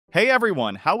Hey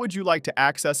everyone, how would you like to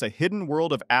access a hidden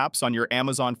world of apps on your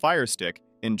Amazon Fire Stick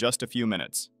in just a few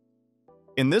minutes?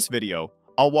 In this video,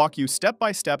 I'll walk you step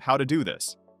by step how to do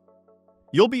this.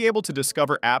 You'll be able to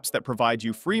discover apps that provide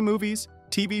you free movies,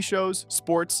 TV shows,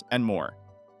 sports, and more.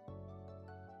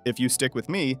 If you stick with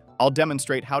me, I'll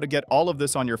demonstrate how to get all of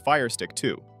this on your Fire Stick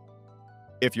too.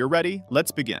 If you're ready,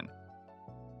 let's begin.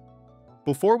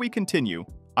 Before we continue,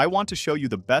 I want to show you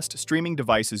the best streaming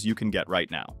devices you can get right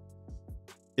now.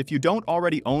 If you don't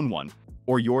already own one,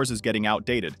 or yours is getting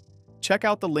outdated, check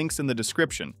out the links in the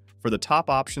description for the top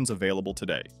options available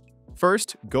today.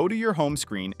 First, go to your home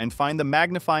screen and find the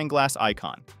magnifying glass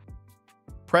icon.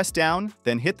 Press down,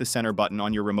 then hit the center button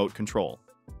on your remote control.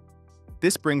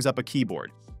 This brings up a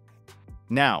keyboard.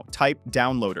 Now, type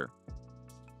Downloader.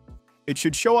 It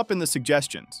should show up in the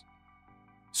suggestions.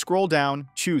 Scroll down,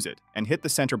 choose it, and hit the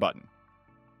center button.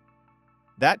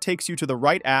 That takes you to the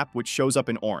right app, which shows up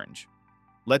in orange.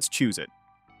 Let's choose it.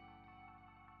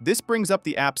 This brings up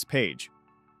the apps page.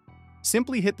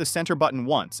 Simply hit the center button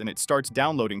once and it starts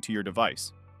downloading to your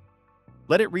device.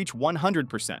 Let it reach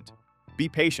 100%. Be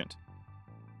patient.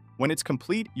 When it's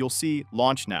complete, you'll see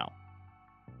Launch Now.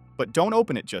 But don't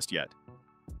open it just yet.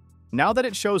 Now that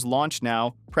it shows Launch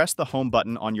Now, press the home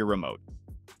button on your remote.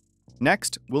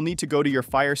 Next, we'll need to go to your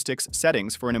Fire Stick's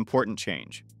settings for an important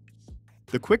change.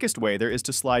 The quickest way there is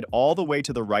to slide all the way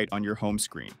to the right on your home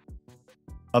screen.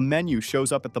 A menu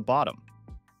shows up at the bottom.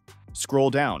 Scroll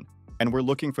down, and we're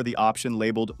looking for the option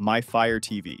labeled My Fire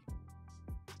TV.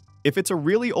 If it's a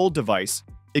really old device,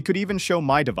 it could even show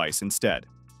My Device instead.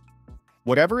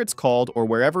 Whatever it's called or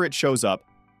wherever it shows up,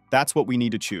 that's what we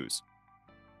need to choose.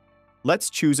 Let's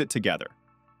choose it together.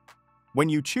 When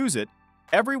you choose it,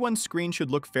 everyone's screen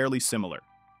should look fairly similar.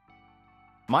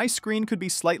 My screen could be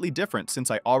slightly different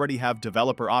since I already have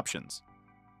developer options.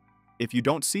 If you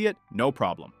don't see it, no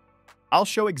problem. I'll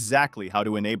show exactly how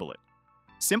to enable it.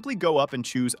 Simply go up and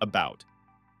choose About.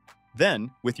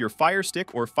 Then, with your Fire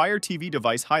Stick or Fire TV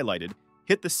device highlighted,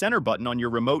 hit the center button on your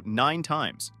remote 9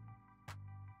 times.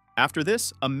 After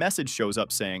this, a message shows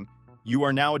up saying, "You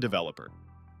are now a developer."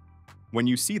 When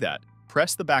you see that,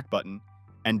 press the back button,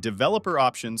 and Developer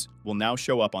Options will now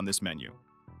show up on this menu.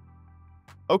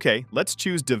 Okay, let's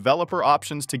choose Developer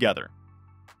Options together.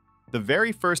 The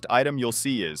very first item you'll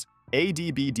see is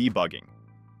ADB Debugging.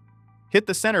 Hit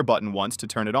the center button once to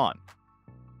turn it on.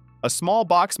 A small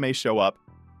box may show up.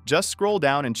 Just scroll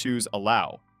down and choose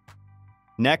Allow.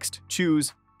 Next,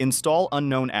 choose Install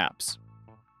Unknown Apps.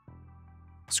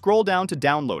 Scroll down to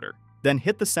Downloader, then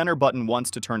hit the center button once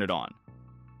to turn it on.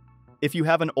 If you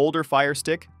have an older Fire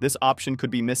Stick, this option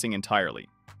could be missing entirely.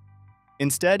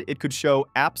 Instead, it could show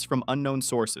Apps from Unknown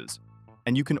Sources,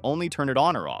 and you can only turn it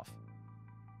on or off.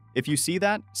 If you see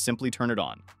that, simply turn it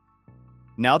on.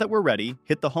 Now that we're ready,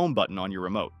 hit the home button on your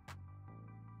remote.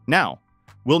 Now,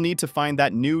 we'll need to find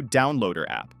that new Downloader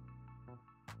app.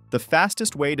 The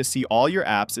fastest way to see all your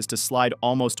apps is to slide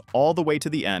almost all the way to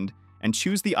the end and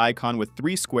choose the icon with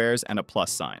 3 squares and a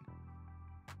plus sign.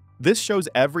 This shows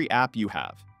every app you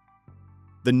have.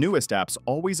 The newest apps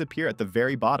always appear at the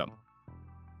very bottom.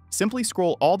 Simply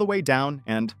scroll all the way down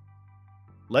and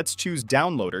let's choose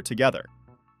Downloader together.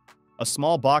 A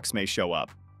small box may show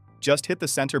up. Just hit the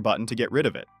center button to get rid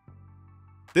of it.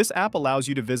 This app allows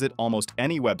you to visit almost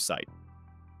any website.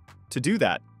 To do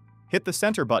that, hit the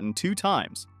center button 2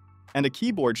 times, and a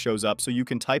keyboard shows up so you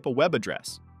can type a web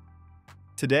address.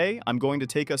 Today, I'm going to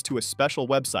take us to a special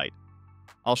website.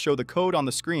 I'll show the code on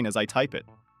the screen as I type it.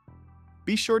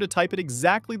 Be sure to type it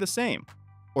exactly the same,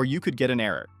 or you could get an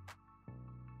error.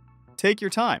 Take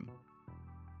your time.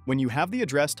 When you have the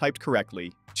address typed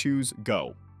correctly, choose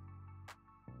Go.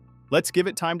 Let's give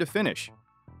it time to finish.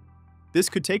 This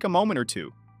could take a moment or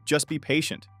two. Just be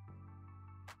patient.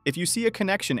 If you see a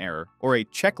connection error or a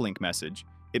checklink message,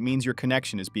 it means your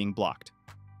connection is being blocked.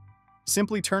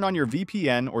 Simply turn on your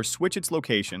VPN or switch its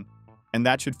location, and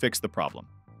that should fix the problem.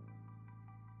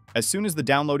 As soon as the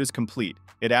download is complete,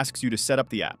 it asks you to set up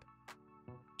the app.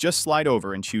 Just slide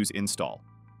over and choose Install.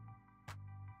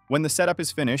 When the setup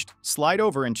is finished, slide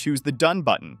over and choose the Done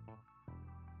button.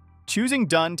 Choosing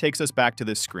Done takes us back to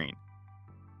this screen.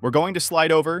 We're going to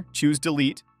slide over, choose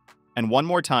Delete, and one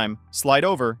more time, slide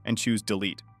over and choose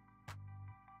Delete.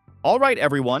 All right,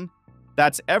 everyone,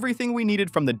 that's everything we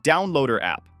needed from the Downloader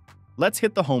app. Let's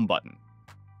hit the Home button.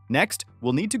 Next,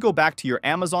 we'll need to go back to your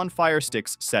Amazon Fire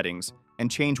Stick's settings and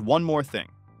change one more thing.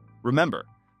 Remember,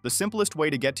 the simplest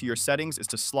way to get to your settings is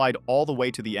to slide all the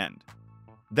way to the end.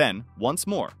 Then, once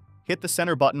more, hit the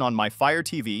center button on My Fire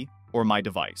TV or My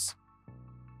Device.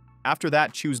 After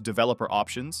that, choose Developer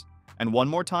Options, and one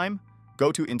more time,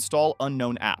 go to Install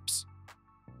Unknown Apps.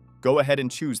 go ahead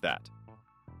and choose that.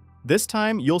 This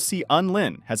time, you'll see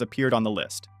Unlin has appeared on the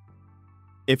list.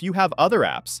 If you have other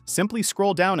apps, simply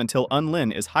scroll down until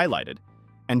Unlin is highlighted,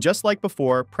 and just like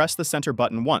before, press the center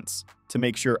button once to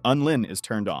make sure Unlin is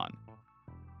turned on.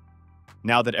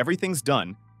 Now that everything's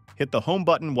done, hit the home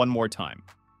button one more time.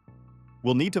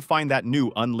 We'll need to find that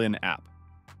new Unlin app.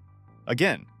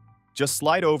 Again, just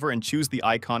slide over and choose the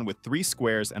icon with 3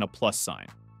 squares and a plus sign.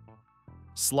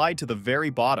 Slide to the very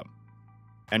bottom,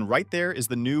 and right there is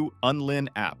the new Unlin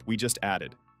app we just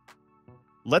added.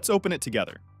 Let's open it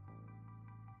together.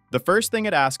 The first thing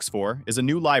it asks for is a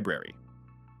new library.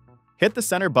 Hit the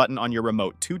center button on your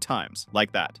remote 2 times,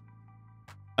 like that.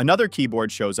 Another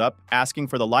keyboard shows up asking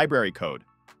for the library code.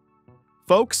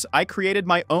 Folks, I created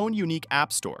my own unique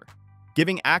app store,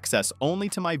 giving access only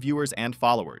to my viewers and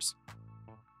followers.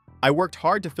 I worked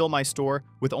hard to fill my store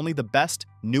with only the best,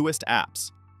 newest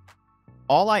apps.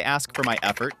 All I ask for my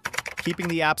effort, keeping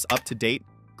the apps up to date,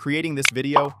 creating this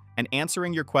video, and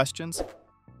answering your questions,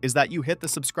 is that you hit the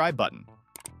subscribe button.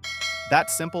 That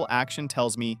simple action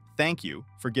tells me thank you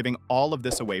for giving all of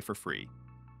this away for free.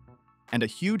 And a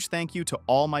huge thank you to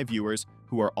all my viewers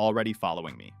who are already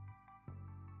following me.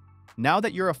 Now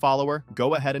that you're a follower,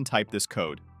 go ahead and type this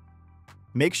code.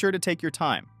 Make sure to take your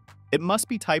time. It must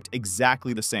be typed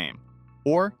exactly the same,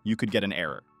 or you could get an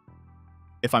error.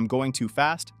 If I'm going too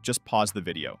fast, just pause the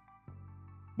video.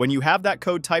 When you have that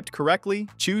code typed correctly,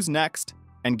 choose Next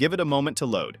and give it a moment to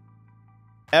load.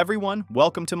 Everyone,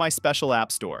 welcome to my special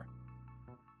app store.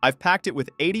 I've packed it with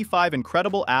 85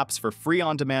 incredible apps for free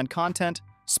on-demand content,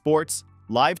 sports,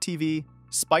 live TV,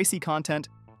 spicy content,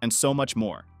 and so much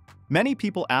more. Many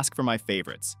people ask for my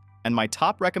favorites, and my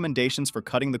top recommendations for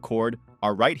cutting the cord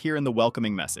are right here in the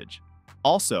welcoming message.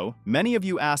 Also, many of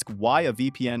you ask why a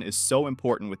VPN is so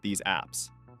important with these apps.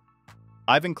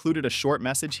 I've included a short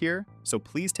message here, so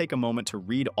please take a moment to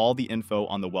read all the info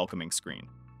on the welcoming screen.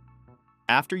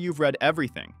 After you've read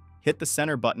everything, hit the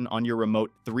center button on your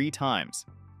remote 3 times.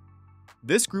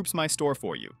 This groups my store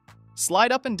for you.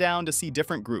 Slide up and down to see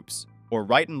different groups, or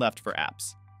right and left for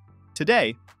apps.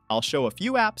 Today, I'll show a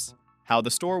few apps, how the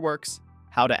store works,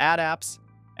 how to add apps,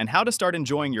 and how to start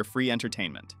enjoying your free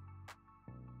entertainment.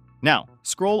 Now,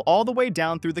 scroll all the way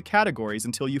down through the categories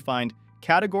until you find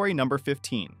category number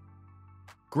 15.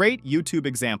 Great YouTube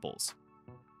examples.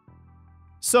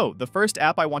 So, the first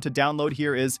app I want to download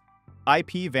here is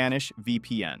IPVanish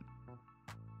VPN.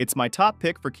 It's my top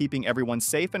pick for keeping everyone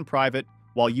safe and private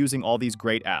while using all these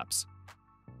great apps.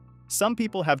 Some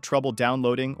people have trouble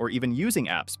downloading or even using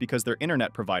apps because their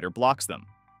internet provider blocks them.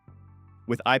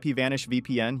 With IPVanish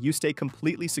VPN, you stay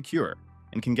completely secure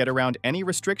and can get around any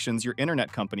restrictions your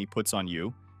internet company puts on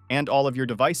you and all of your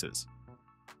devices.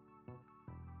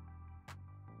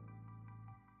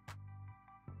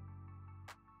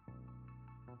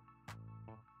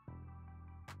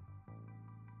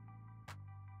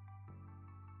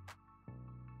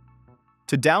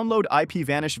 To download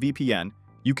IPVanish VPN,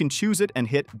 you can choose it and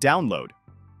hit Download.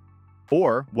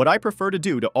 Or, what I prefer to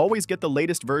do to always get the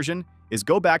latest version is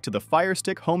go back to the Fire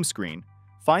Stick home screen,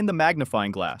 find the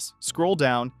magnifying glass, scroll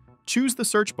down, choose the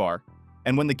search bar,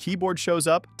 and when the keyboard shows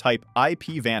up, type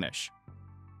IPVanish.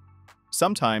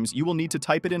 Sometimes you will need to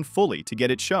type it in fully to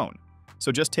get it shown,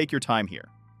 so just take your time here.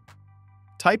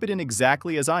 Type it in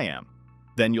exactly as I am,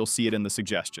 then you'll see it in the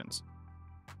suggestions.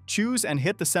 Choose and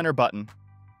hit the center button.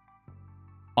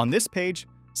 On this page,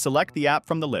 select the app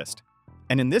from the list,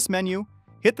 and in this menu,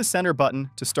 hit the center button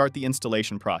to start the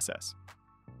installation process.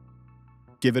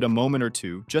 Give it a moment or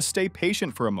two, just stay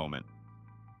patient for a moment.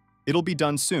 It'll be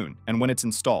done soon, and when it's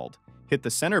installed, hit the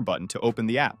center button to open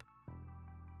the app.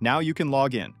 Now you can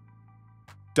log in.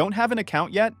 Don't have an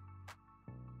account yet?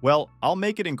 Well, I'll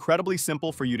make it incredibly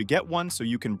simple for you to get one so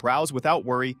you can browse without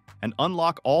worry and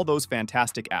unlock all those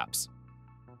fantastic apps.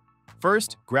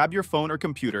 First, grab your phone or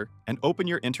computer and open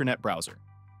your internet browser.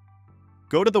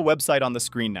 Go to the website on the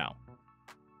screen now.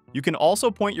 You can also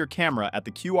point your camera at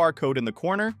the QR code in the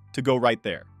corner to go right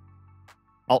there.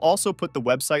 I'll also put the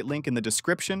website link in the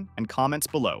description and comments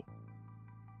below.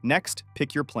 Next,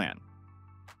 pick your plan.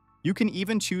 You can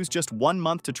even choose just 1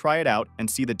 month to try it out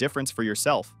and see the difference for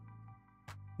yourself.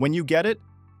 When you get it,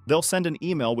 they'll send an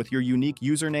email with your unique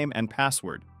username and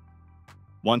password.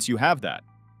 Once you have that,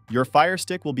 your Fire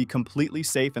Stick will be completely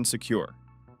safe and secure.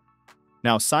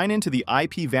 Now sign into the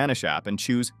IPVanish app and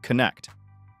choose Connect.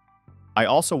 I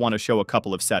also want to show a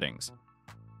couple of settings.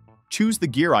 Choose the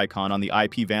gear icon on the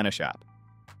IPVanish app.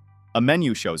 A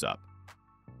menu shows up.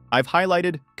 I've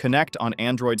highlighted Connect on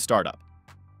Android Startup.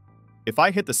 If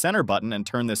I hit the center button and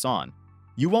turn this on,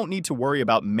 you won't need to worry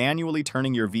about manually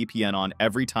turning your VPN on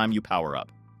every time you power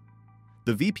up.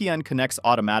 The VPN connects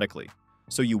automatically,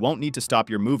 so you won't need to stop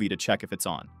your movie to check if it's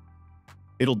on.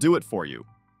 It'll do it for you.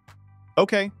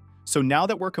 Okay, so now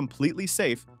that we're completely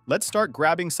safe, let's start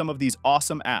grabbing some of these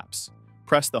awesome apps.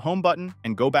 Press the home button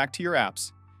and go back to your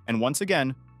apps, and once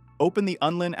again, open the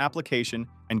Unlin application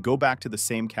and go back to the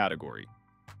same category.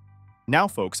 Now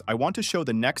folks, I want to show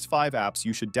the next 5 apps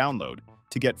you should download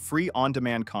to get free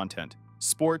on-demand content,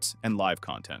 sports, and live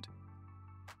content.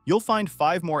 You'll find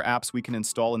 5 more apps we can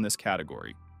install in this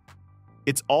category.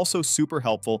 It's also super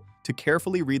helpful to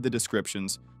carefully read the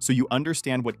descriptions so you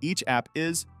understand what each app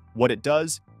is, what it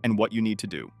does, and what you need to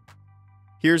do.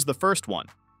 Here's the first one,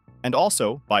 and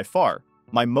also, by far,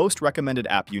 my most recommended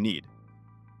app you need.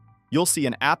 You'll see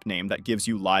an app name that gives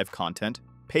you live content,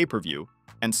 pay-per-view,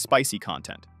 and spicy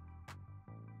content.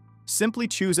 Simply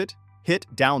choose it, hit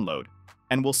download,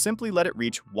 and we'll simply let it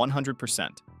reach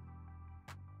 100%.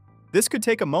 This could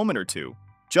take a moment or two,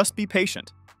 just be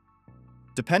patient.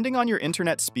 Depending on your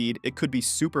internet speed, it could be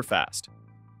super fast.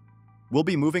 We'll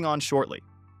be moving on shortly.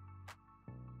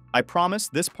 I promise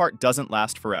this part doesn't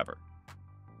last forever.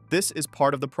 This is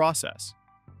part of the process.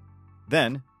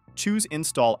 Then, choose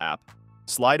Install App,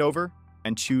 slide over,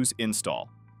 and choose Install.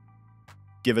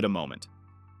 Give it a moment.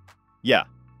 Yeah,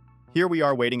 here we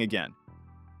are waiting again.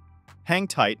 Hang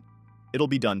tight, it'll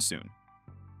be done soon.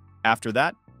 After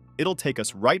that, it'll take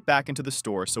us right back into the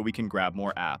store so we can grab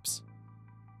more apps.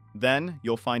 Then,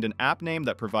 you'll find an app name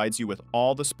that provides you with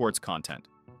all the sports content.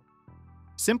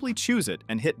 Simply choose it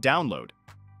and hit download.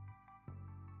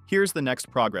 Here's the next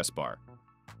progress bar.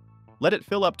 Let it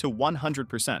fill up to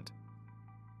 100%.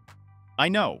 I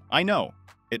know,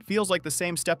 it feels like the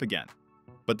same step again,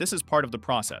 but this is part of the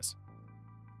process.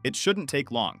 It shouldn't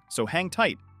take long, so hang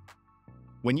tight.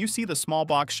 When you see the small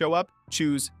box show up,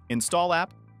 choose Install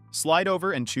App, slide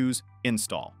over and choose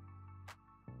Install.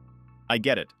 I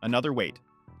get it, another wait.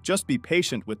 Just be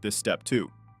patient with this step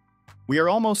too. We are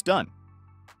almost done.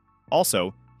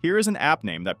 Also, here is an app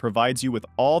name that provides you with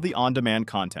all the on-demand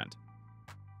content.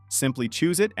 Simply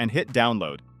choose it and hit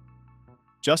download.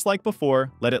 Just like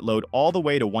before, let it load all the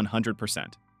way to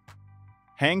 100%.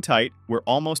 Hang tight, we're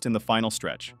almost in the final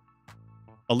stretch.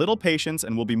 A little patience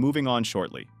and we'll be moving on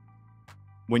shortly.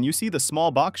 When you see the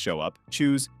small box show up,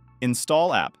 choose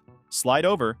Install App, slide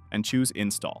over and choose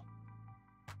Install.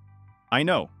 I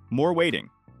know, more waiting,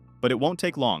 but it won't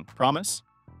take long, promise?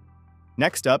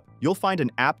 Next up, you'll find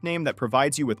an app name that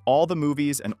provides you with all the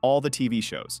movies and all the TV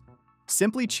shows.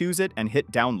 Simply choose it and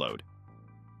hit download.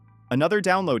 Another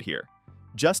download here.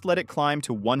 Just let it climb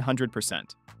to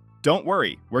 100%. Don't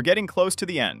worry, we're getting close to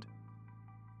the end.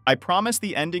 I promise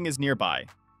the ending is nearby.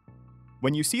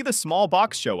 When you see the small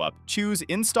box show up, choose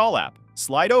Install App,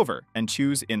 slide over, and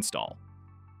choose Install.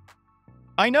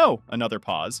 I know, another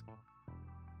pause.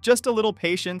 Just a little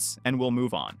patience and we'll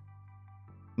move on.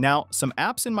 Now, some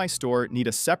apps in my store need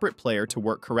a separate player to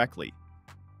work correctly.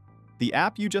 The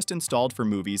app you just installed for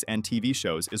movies and TV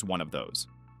shows is one of those.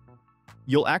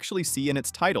 You'll actually see in its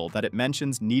title that it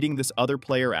mentions needing this other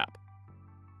player app.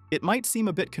 It might seem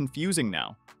a bit confusing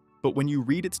now, but when you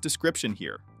read its description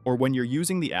here, or when you're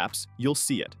using the apps, you'll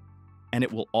see it, and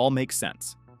it will all make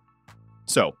sense.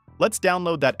 So, let's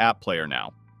download that app player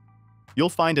now. You'll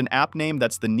find an app name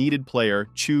that's the needed player,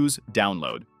 choose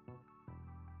Download.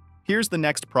 Here's the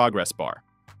next progress bar.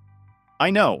 I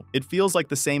know, it feels like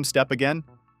the same step again,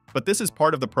 but this is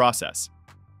part of the process.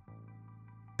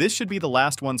 This should be the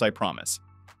last ones, I promise.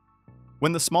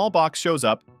 When the small box shows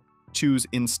up, choose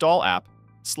Install App,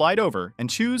 slide over, and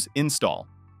choose Install.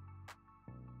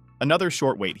 Another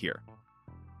short wait here.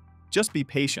 Just be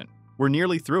patient, we're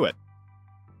nearly through it.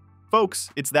 Folks,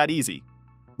 it's that easy.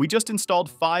 We just installed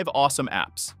 5 awesome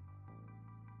apps.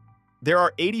 There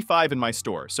are 85 in my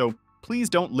store, so please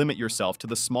don't limit yourself to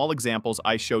the small examples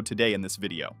I showed today in this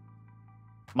video.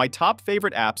 My top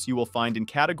favorite apps you will find in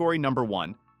category number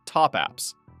 1, Top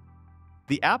Apps.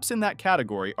 The apps in that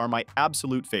category are my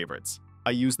absolute favorites.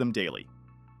 I use them daily.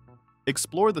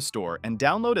 Explore the store and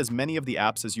download as many of the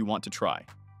apps as you want to try.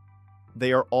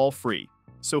 They are all free,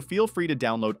 so feel free to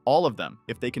download all of them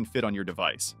if they can fit on your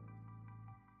device.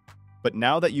 But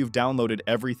now that you've downloaded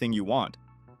everything you want,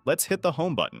 let's hit the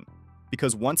home button,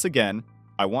 because once again,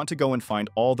 I want to go and find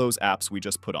all those apps we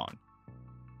just put on.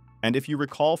 And if you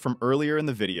recall from earlier in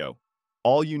the video,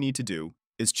 all you need to do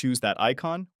is choose that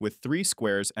icon with 3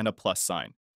 squares and a plus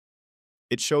sign.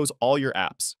 It shows all your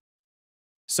apps.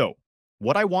 So,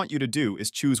 what I want you to do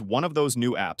is choose one of those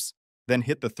new apps, then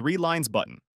hit the 3 lines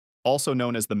button, also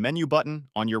known as the menu button,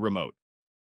 on your remote.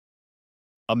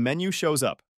 A menu shows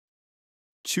up.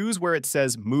 Choose where it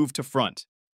says Move to Front.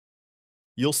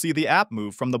 You'll see the app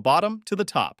move from the bottom to the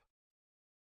top.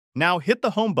 Now hit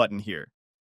the home button here.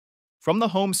 From the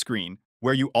home screen,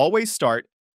 where you always start,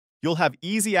 you'll have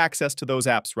easy access to those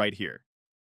apps right here.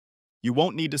 You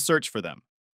won't need to search for them.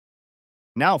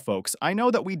 Now, folks, I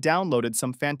know that we downloaded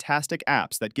some fantastic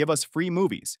apps that give us free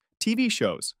movies, TV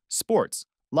shows, sports,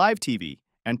 live TV,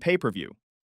 and pay-per-view.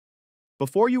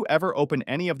 Before you ever open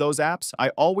any of those apps, I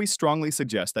always strongly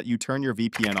suggest that you turn your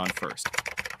VPN on first.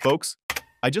 Folks,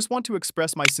 I just want to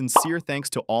express my sincere thanks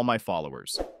to all my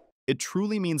followers. It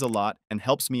truly means a lot and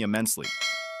helps me immensely.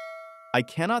 I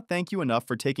cannot thank you enough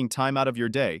for taking time out of your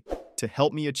day to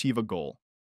help me achieve a goal.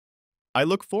 I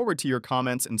look forward to your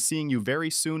comments and seeing you very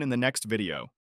soon in the next video.